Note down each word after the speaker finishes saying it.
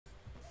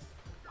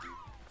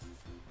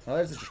Oh,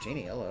 there's the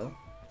Dratini. Hello.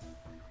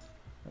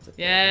 That's a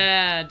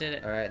Yeah, did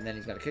it. Alright, and then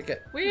he's gonna kick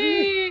it.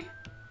 Whee!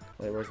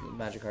 Wait, where's the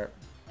Magikarp?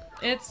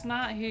 It's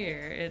not here.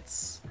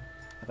 It's...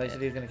 I thought you said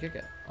he was gonna kick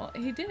it. Oh,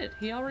 he did.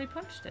 He already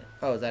punched it.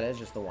 Oh, is that it?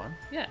 Just the one?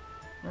 Yeah.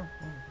 Oh.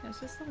 It's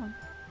just the one.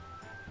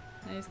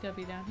 And he's gotta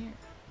be down here.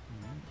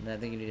 And then I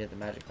think you need to hit the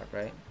Magikarp,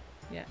 right?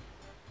 Yeah.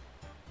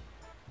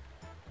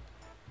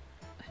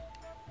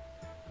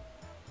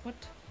 What?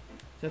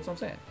 That's what I'm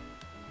saying.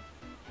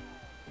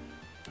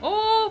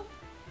 Oh!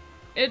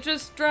 It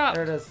just dropped.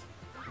 There it is.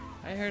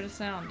 I heard a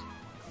sound.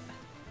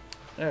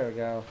 There we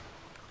go.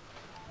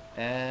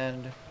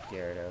 And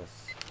Gyarados.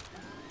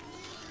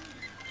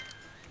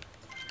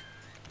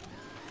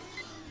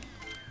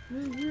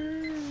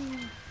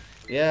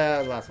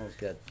 Yeah, the last one was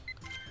good.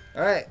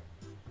 Alright.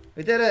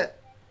 We did it!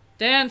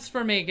 Dance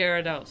for me,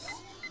 Gyarados.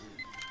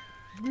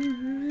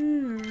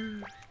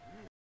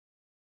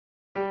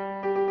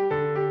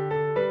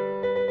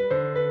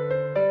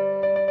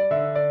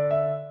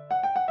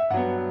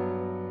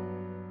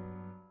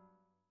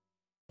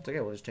 It's okay,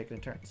 we'll just take it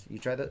in turns. You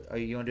try the... Are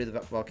you want to do the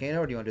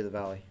volcano or do you want to do the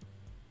valley?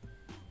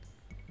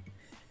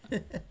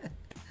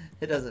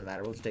 It doesn't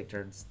matter. We'll just take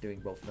turns doing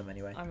both of them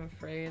anyway. I'm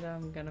afraid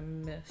I'm gonna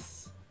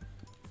miss.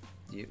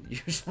 You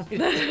usually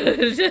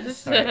do.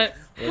 Just, Alright,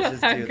 let's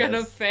just do I'm gonna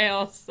this.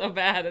 fail so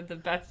bad at the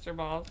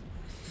basketballs.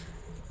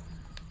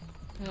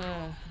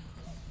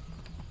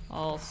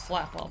 I'll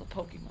slap all the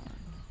Pokemon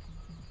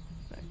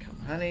that come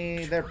out.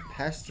 Honey, they're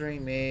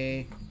pestering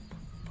me.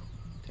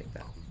 Take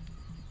that.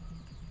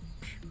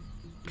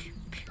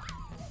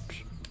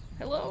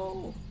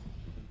 Hello.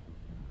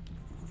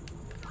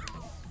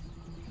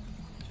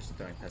 Just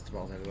throwing pester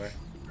balls everywhere.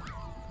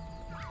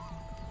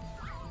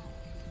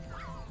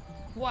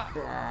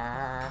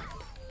 Wow.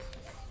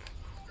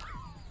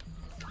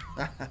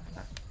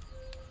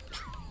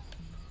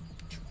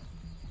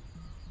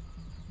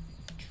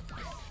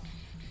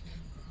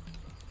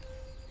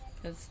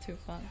 It's too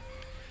fun.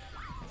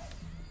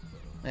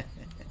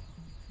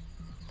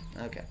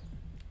 Okay.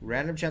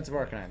 Random chance of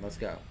Arcanine. Let's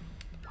go.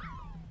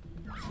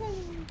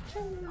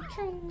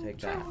 Take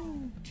that.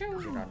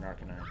 'Cause you're not an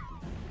Arcanine.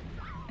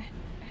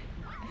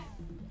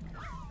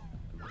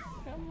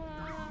 Come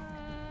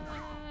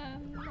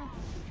on.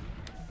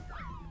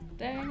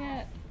 Dang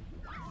it.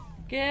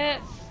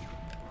 Get.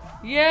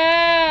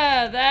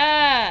 Yeah,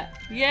 that.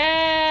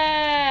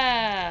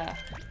 Yeah.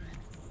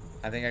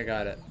 I think I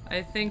got it.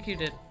 I think you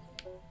did.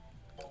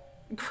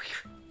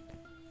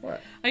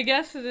 What? I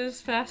guess it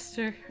is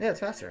faster. Yeah, it's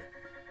faster.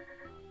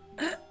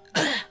 I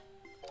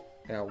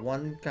got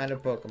one kind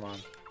of Pokemon.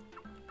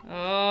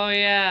 Oh,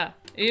 yeah.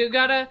 You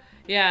gotta...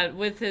 Yeah,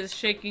 with his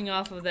shaking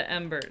off of the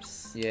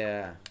embers.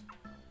 Yeah.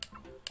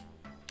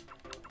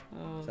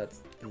 Oh. So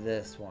that's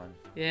this one.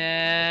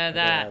 Yeah,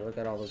 that. Yeah, look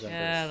at all those embers.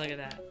 Yeah, look at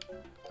that.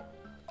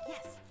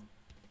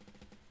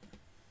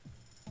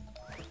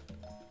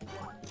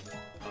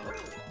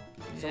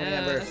 So many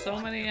embers. So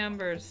many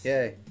embers.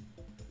 Yay.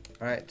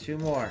 Alright, two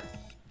more.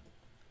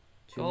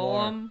 Two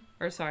more. Golem,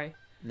 or sorry,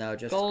 No,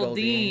 just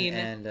Goldeen Goldeen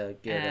and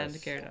Gyarados. and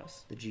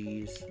Gyarados. The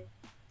G's. You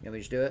want me to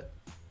just do it?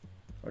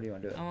 Or do you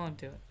want to do it? I won't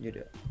do it. You do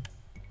it.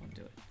 I won't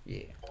do it.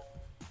 Yeah.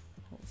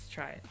 Let's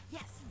try it.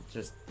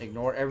 Just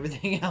ignore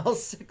everything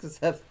else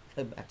except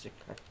the magic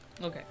card.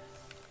 Okay.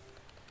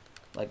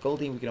 Like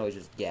Goldeen we can always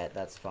just get,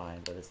 that's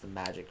fine, but it's the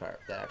magic card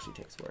that actually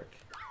takes work.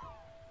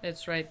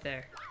 It's right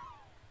there.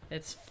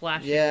 It's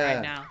flashing Yeah.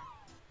 right now.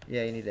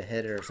 Yeah, you need to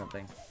hit it or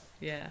something.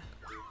 Yeah.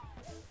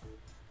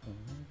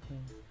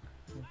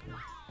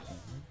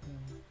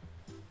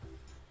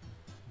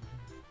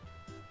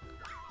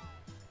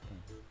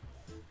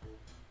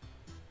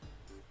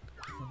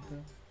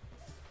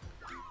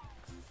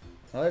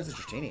 Oh, there's the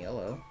Dratini.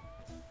 Hello.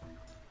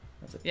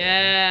 That's a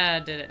Yeah,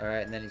 did it.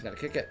 Alright, and then he's gonna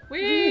kick it.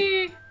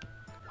 Whee!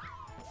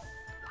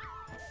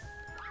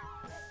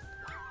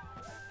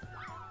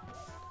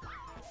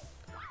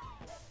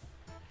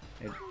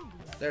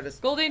 There it is.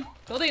 Goldeen!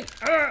 Goldeen!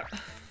 Arrgh!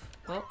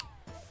 Well,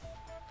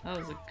 that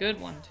was a good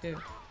one, too.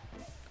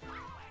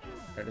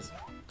 There it is.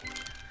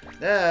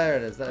 There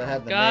it is. That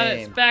had the Got name.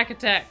 it. It's back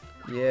attack.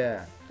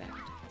 Yeah. Back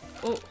attack.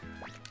 Oh.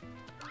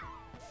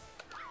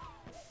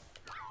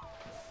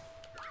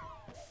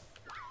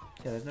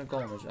 Yeah, there's no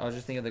golem. I was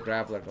just thinking of the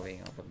Graveler going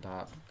up on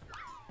top.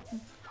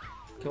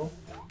 Cool.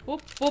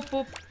 Whoop, whoop,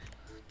 whoop.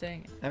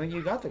 Dang it. I mean,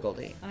 you got the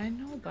Goldeen. I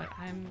know, but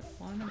I'm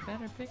on a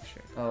better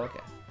picture. Oh, okay.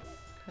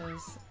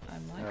 Because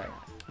I'm like Alright,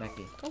 that.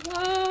 Becky.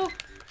 Oh,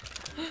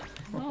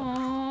 whoa!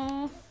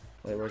 Aww.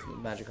 Wait, where's the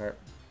Magikarp?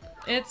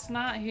 It's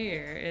not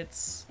here.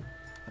 It's...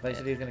 I thought you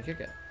said he was gonna kick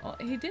it. Oh,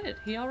 he did.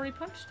 He already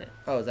punched it.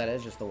 Oh, is that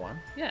it? Just the one?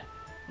 Yeah.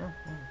 Oh,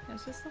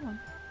 That's just the one.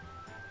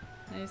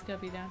 And he's gotta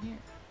be down here.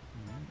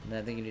 And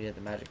I think you need to hit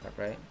the Magikarp,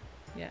 right?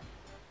 Yeah.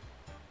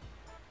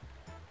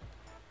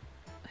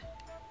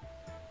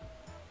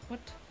 What?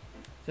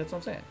 That's what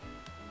I'm saying.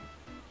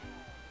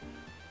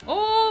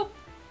 Oh!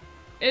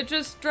 It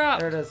just dropped.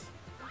 There it is.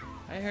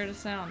 I heard a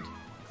sound.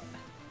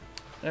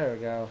 There we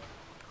go.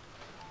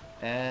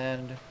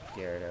 And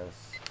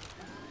Gyarados.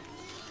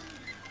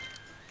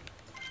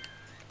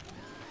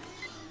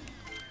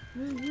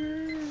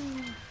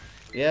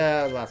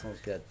 Yeah, the last one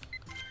was good.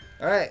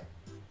 Alright.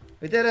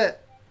 We did it.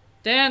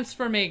 Dance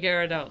for me,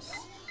 Gyarados.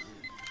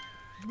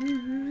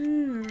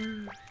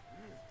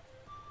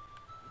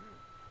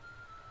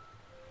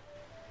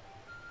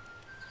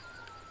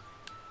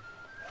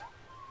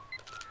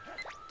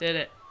 Did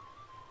it.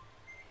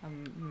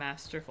 I'm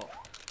masterful.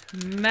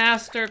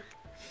 Masterful.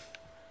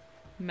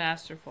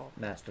 Masterful.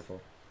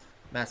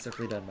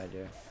 Masterfully done, my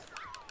dear.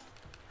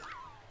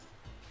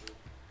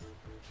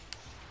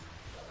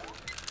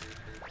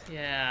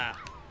 Yeah.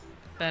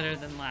 Better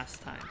than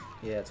last time.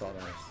 Yeah, it's all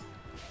nice.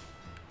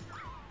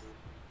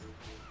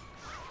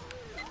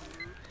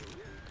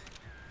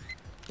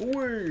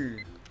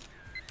 Whee!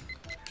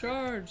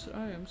 Charge!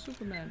 I am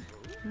Superman.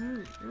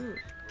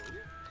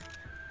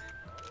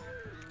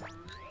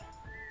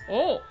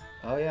 Oh!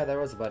 Oh yeah, there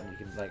was a button you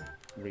can like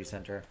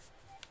recenter.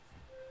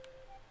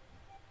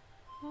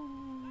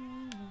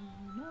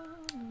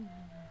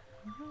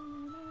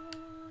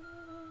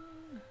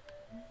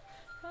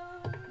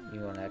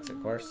 You want to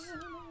exit course?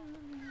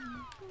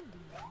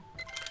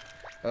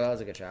 Oh, that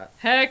was a good shot.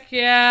 Heck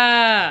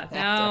yeah!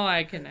 Now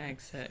I can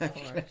exit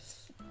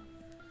course.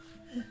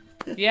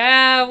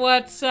 Yeah,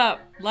 what's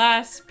up?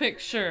 Last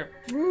picture.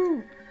 Woo!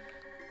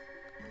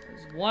 It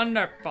was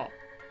wonderful.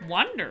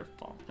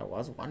 Wonderful. That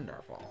was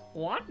wonderful.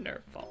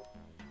 Wonderful.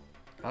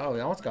 Oh, we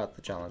almost got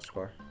the challenge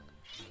score.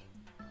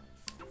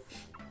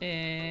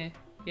 Yeah,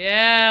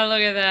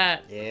 look at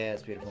that. Yeah,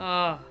 it's beautiful.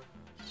 Oh,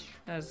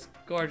 that's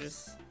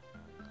gorgeous.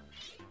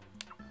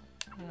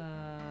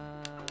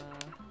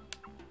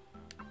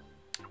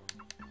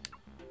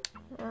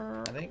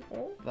 I think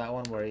that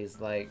one where he's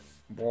like,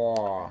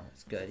 whoa,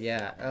 it's good.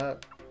 Yeah,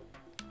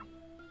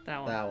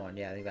 that one. that one.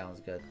 Yeah, I think that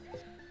one's good.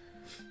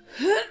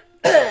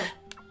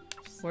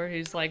 Where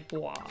he's like,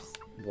 wah.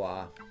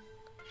 Wah.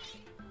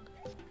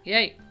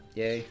 Yay.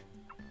 Yay.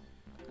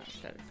 Got a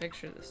better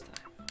picture this time.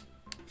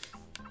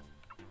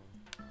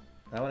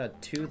 That one had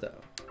 2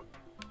 though.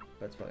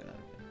 But it's probably not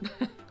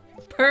good.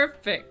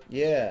 Perfect.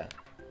 Yeah.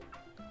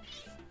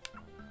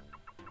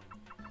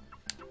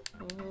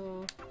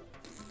 Oh.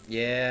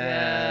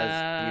 Yeah,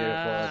 it's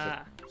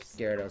beautiful. It's a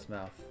Gyarados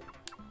mouth.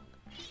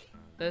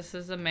 This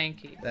is a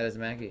Mankey. That is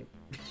Mankey.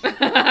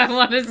 I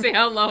want to see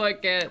how low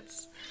it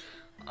gets.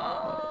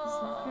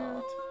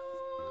 Oh,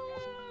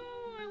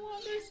 I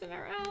want this in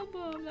our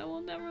album that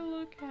we'll never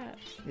look at.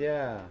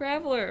 Yeah.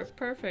 Graveler,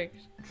 perfect.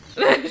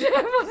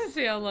 I want to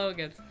see how low it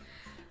gets.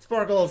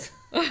 Sparkles.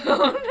 Oh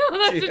no,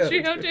 that's a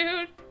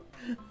Geodude.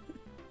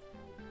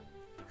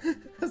 Geodude.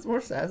 That's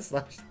more sad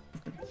slash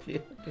than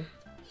Geodude.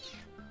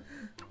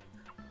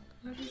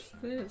 What is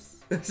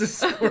this? This is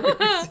squirrel.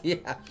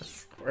 Yeah, a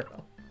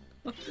squirrel.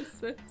 What is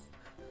this?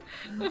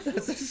 That's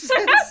a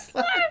sad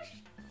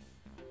slash.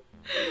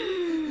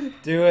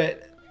 Do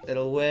it.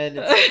 It'll win.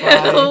 It's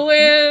fine. It'll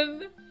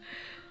win.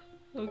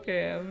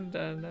 Okay, I'm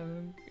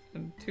done.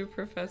 I'm to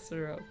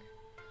Professor Oak.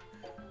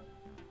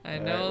 I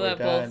All know right, that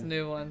we're both done.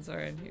 new ones are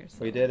in here. So.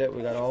 We did it.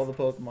 We got all the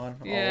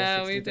Pokemon. Yeah,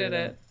 all we 63 did of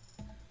it.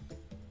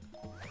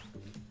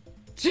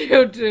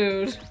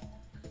 Geodude.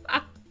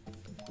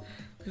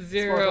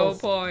 0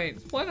 Sparkles.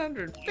 points.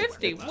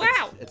 150. them.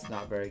 Wow. It's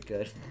not very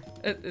good.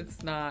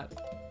 It's not.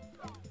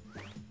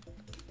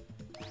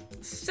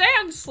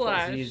 Sand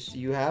slash.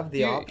 You have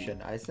the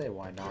option. I say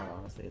why not,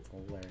 honestly. It's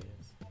hilarious.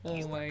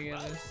 Oh my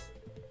goodness.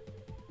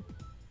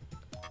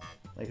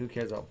 Like, who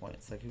cares about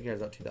points? Like, who cares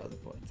about 2,000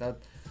 points?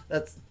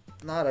 That's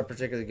not a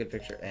particularly good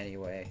picture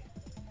anyway.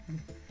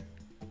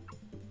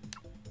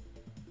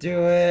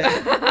 Do it!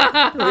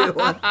 We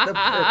want the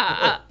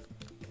purple.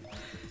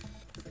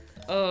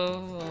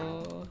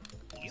 Oh.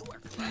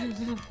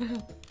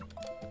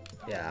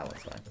 Yeah, that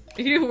one's fine.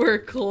 You were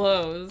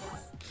close.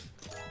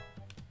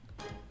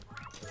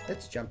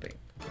 It's jumping.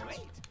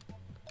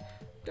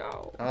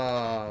 Go.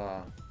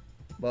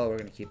 Well, we're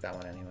gonna keep that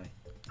one anyway.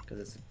 Because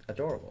it's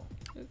adorable.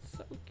 It's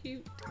so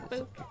cute. It's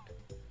so cute.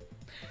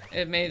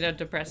 It made a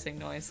depressing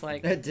noise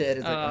like, It did.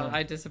 It's like,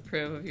 I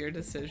disapprove of your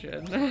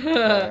decision.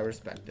 I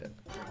respect it.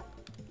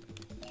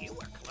 You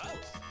were close.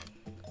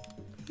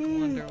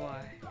 Wonder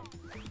why.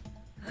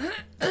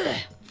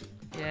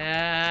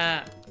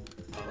 Yeah.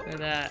 Look at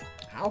that.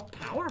 How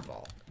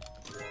powerful.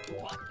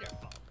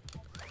 Wonderful.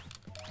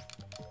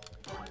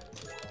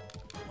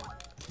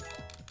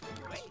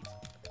 Great.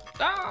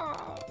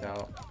 Oh.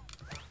 No.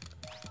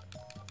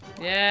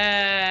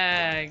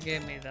 Yeah,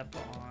 give me the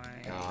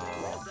point.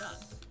 Oh.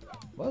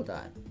 Well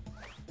done.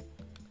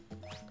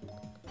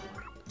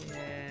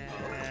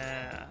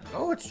 Yeah.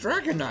 Oh, it's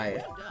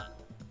Dragonite. Well done.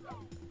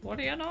 What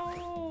do you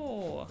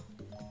know?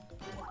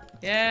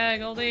 Yeah,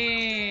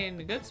 Goldeen.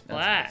 Good That's a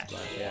splash. good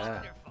splash, yeah.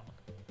 Wonderful.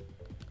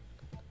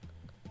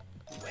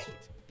 Wait.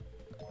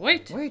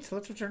 Wait. Wait, so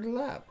let's return to the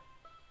lab.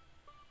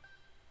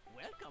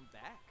 Welcome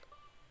back.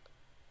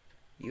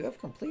 You have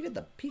completed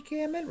the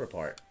PKMN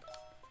report.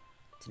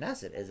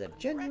 Tenacid is a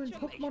genuine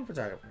Pokemon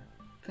photographer.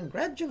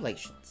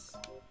 Congratulations.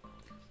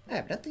 I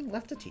have nothing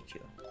left to teach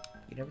you.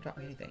 You never taught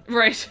me anything.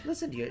 Right.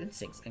 Listen to your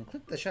instincts and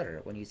click the shutter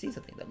when you see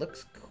something that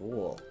looks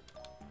cool.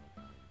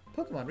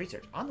 Pokemon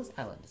research on this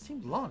island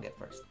seemed long at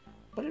first,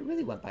 but it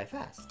really went by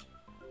fast.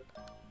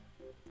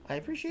 I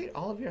appreciate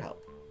all of your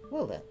help.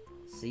 Well then,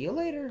 see you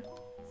later.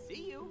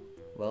 See you.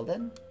 Well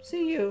then,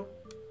 see you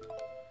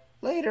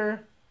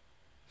later.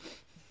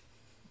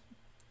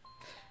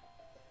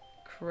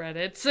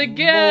 Credits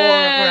again.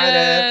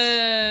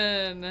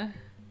 More credits.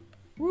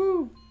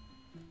 Woo.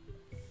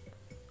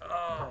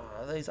 Oh,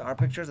 are these our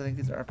pictures? I think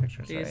these are our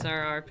pictures. These right?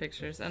 are our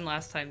pictures, and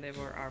last time they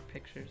were our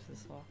pictures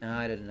as well. No,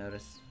 I didn't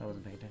notice. I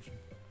wasn't paying attention.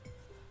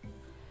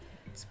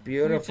 It's We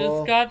beautiful.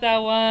 just got that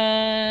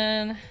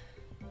one.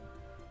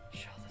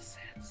 Show the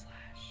sand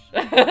slash.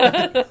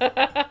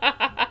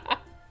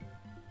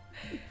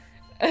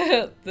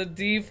 The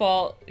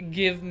default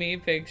give me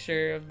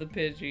picture of the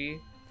Pidgey.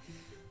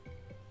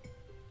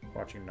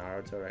 Watching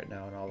Naruto right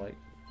now, and all like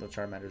the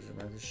Charmanders are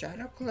like,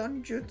 Shadow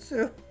Clone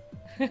Jutsu.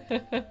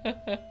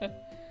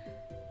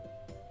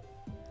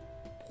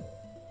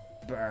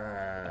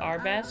 Burn. Our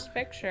best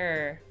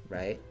picture.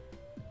 Right?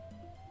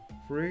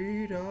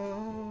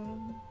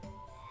 Freedom.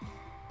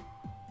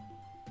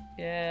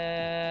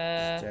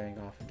 Yeah. Staring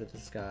off into the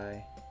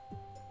sky.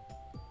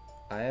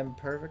 I am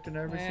perfect in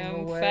every I single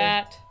am way.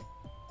 fat.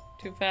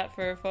 Too fat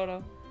for a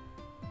photo.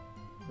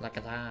 Like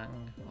a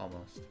thang.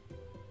 Almost.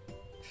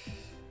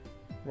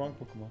 Wrong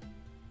Pokemon.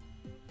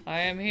 I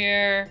am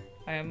here.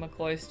 I am a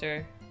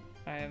cloister.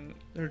 I am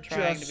They're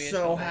trying just to be a so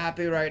Shelby.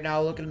 happy right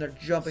now. Look at them. They're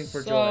jumping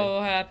for joy.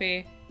 So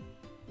happy.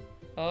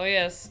 Oh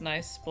yes,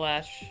 nice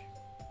splash.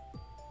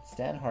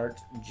 Stan Hart,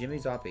 Jimmy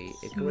Zoppi,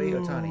 Ikari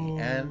Otani,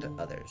 and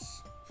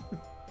others.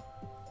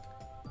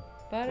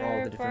 all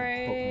the different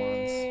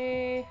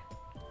Butterfree.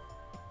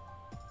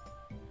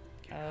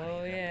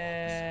 Oh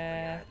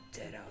yeah.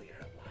 Ditto, you're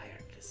a liar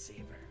and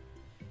deceiver.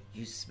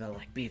 You smell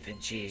like beef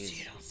and cheese.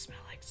 You don't smell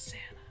like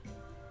Santa.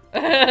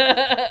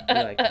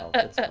 You like elf,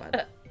 it's fine.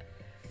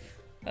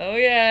 Oh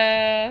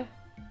yeah.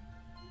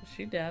 Is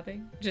she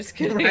dabbing? Just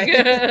kidding.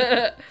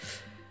 Right.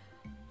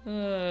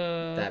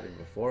 Uh, Dabbing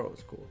before it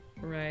was cool.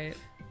 right.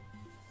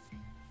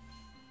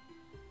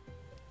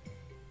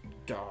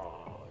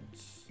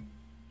 Dogs.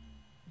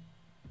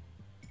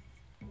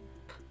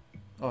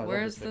 Oh, I love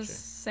Where's this the picture.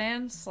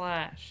 sand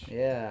slash?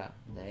 Yeah,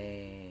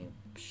 lame.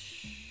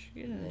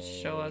 You didn't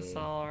show us Lame.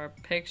 all our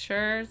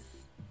pictures.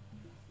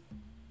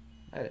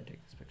 I didn't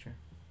take this picture.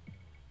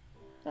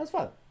 That was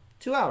fun.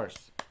 2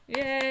 hours.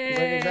 Yay! It's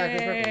like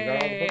exactly perfect. We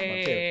got all the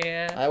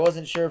Pokemon too. I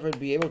wasn't sure if it'd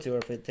be able to or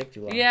if it'd take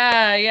too long.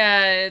 Yeah,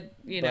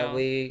 you But know.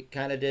 we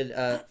kind of did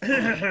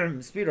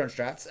speedrun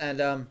strats,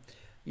 and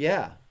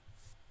yeah,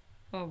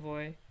 Oh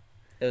boy.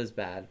 it was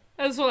bad.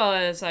 As well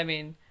as, I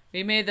mean,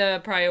 we made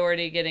the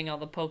priority getting all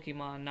the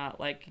Pokemon, not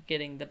like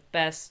getting the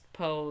best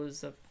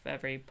pose of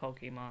every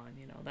Pokemon.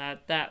 You know,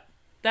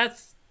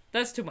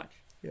 that's too much.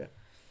 Yeah.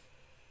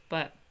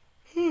 But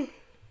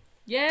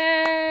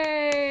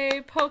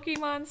yay!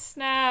 Pokemon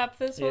Snap.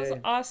 This was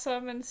Yay.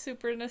 awesome and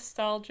super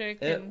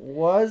nostalgic, It and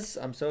was.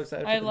 I'm so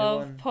excited for I the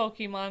love new one.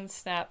 Pokemon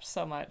Snap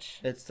so much.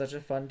 It's such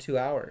a fun 2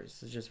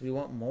 hours. It's just we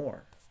want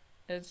more.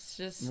 It's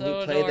just When so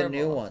we play adorable. the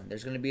new one.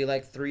 There's gonna be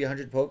like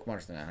 300 Pokemon or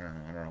something. I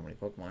don't know how many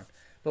Pokemon.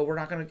 But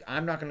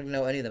I'm not gonna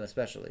know any of them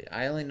especially.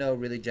 I only know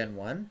really Gen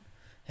 1.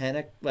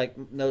 Hannah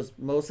knows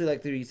mostly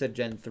like through you said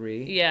Gen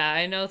 3. Yeah,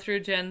 I know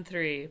through Gen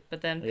 3,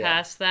 but then Yeah.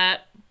 past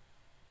that,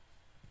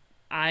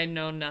 I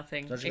know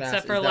nothing. So I was gonna Except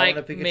ask, for is that one like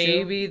a Pikachu?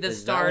 maybe the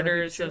Is that one a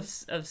starters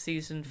Pikachu? of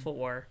Season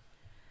 4.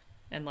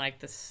 And like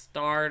the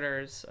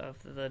starters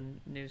of the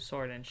new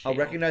Sword and Shield. I'll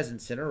recognize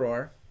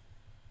Incineroar.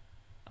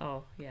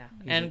 Oh, yeah.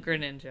 He's And a-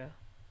 Greninja.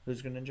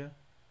 Who's Greninja?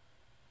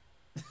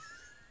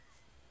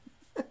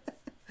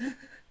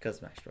 Cause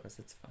Smash Bros.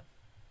 It's fun.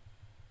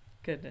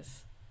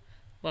 Goodness.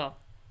 Well,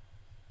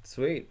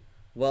 Sweet.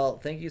 Well,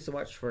 thank you so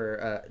much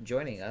for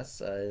joining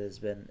us. It has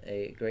been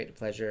a great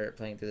pleasure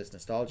playing through this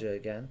nostalgia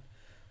again.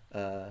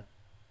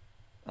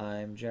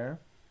 I'm Jer,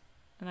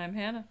 and I'm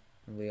Hannah.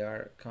 and we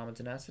are Common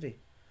Tenacity.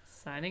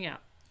 Signing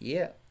out.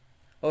 Yeah.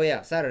 Oh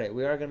yeah, Saturday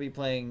we are going to be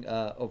playing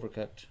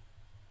Overcooked.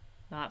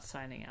 Not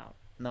signing out.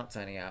 Not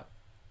signing out.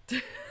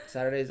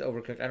 Saturday's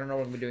Overcooked. I don't know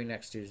what we're doing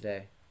next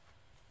Tuesday.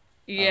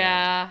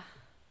 Yeah.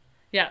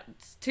 Yeah.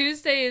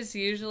 Tuesday is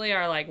usually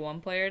our like one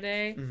player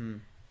day. Mm-hmm.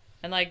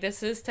 And like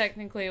this is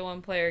technically a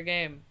one player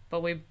game,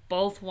 but we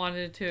both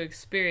wanted to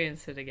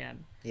experience it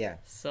again. Yeah.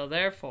 So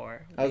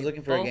therefore, I was we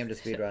looking for a both game to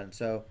speedrun,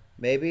 so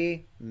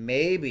maybe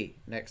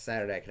next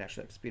Saturday I can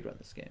actually speedrun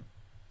this game.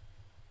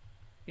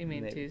 You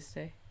mean Maybe.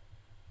 Tuesday?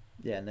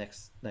 Yeah,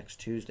 next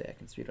Tuesday I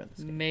can speedrun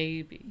this game.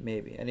 Maybe.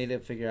 Maybe. I need to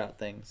figure out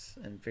things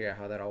and figure out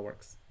how that all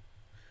works.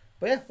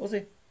 But yeah, we'll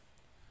see.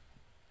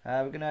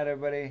 Have a good night,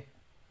 everybody.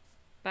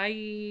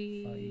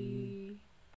 Bye. Bye.